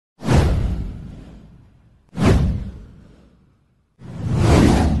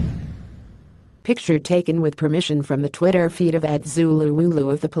Picture taken with permission from the Twitter feed of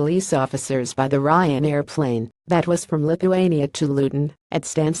 @Zuluwulu of the police officers by the Ryanair plane that was from Lithuania to Luton at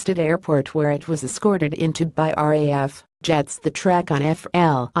Stansted Airport, where it was escorted into by RAF jets. The track on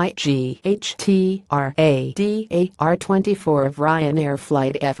FLIGHTRADAR-24 of Ryanair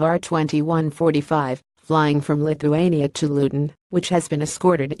flight FR2145 flying from Lithuania to Luton, which has been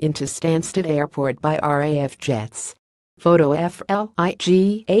escorted into Stansted Airport by RAF jets. Photo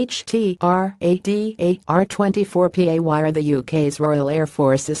FLIGHTRADAR-24PAYR. The UK's Royal Air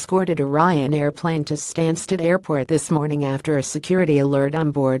Force escorted a Ryanair plane to Stansted Airport this morning after a security alert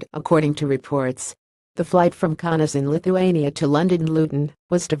on board, according to reports. The flight from Kaunas in Lithuania to London Luton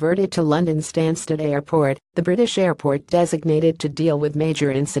was diverted to London Stansted Airport, the British airport designated to deal with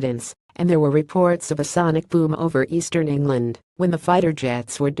major incidents, and there were reports of a sonic boom over eastern England when the fighter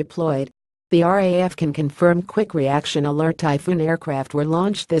jets were deployed. The RAF can confirm quick reaction alert Typhoon aircraft were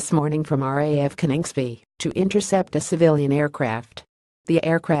launched this morning from RAF Coningsby to intercept a civilian aircraft. The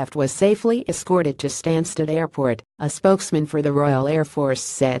aircraft was safely escorted to Stansted Airport, a spokesman for the Royal Air Force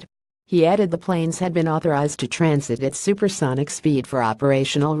said. He added the planes had been authorized to transit at supersonic speed for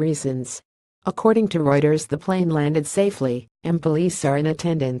operational reasons. According to Reuters, the plane landed safely, and police are in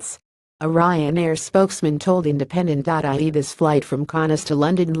attendance. A Ryanair spokesman told Independent.ie this flight from Kaunas to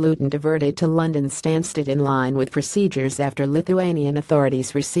London Luton diverted to London Stansted in line with procedures after Lithuanian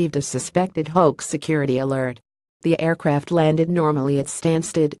authorities received a suspected hoax security alert. The aircraft landed normally at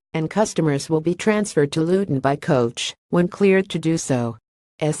Stansted, and customers will be transferred to Luton by coach when cleared to do so.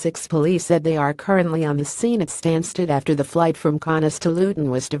 Essex police said they are currently on the scene at Stansted after the flight from Kaunas to Luton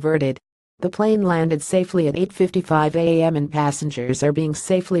was diverted. The plane landed safely at 8:55 a.m. and passengers are being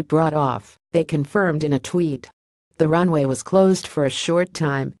safely brought off, they confirmed in a tweet. The runway was closed for a short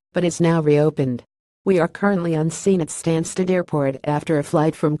time, but is now reopened. We are currently on scene at Stansted Airport after a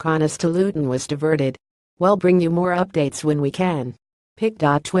flight from Kaunas to Luton was diverted. We'll bring you more updates when we can.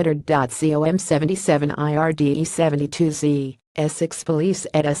 pic.twitter.com/77irde72z, Essex Police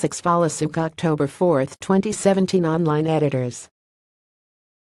at Essex Follow October 4, 2017. Online editors.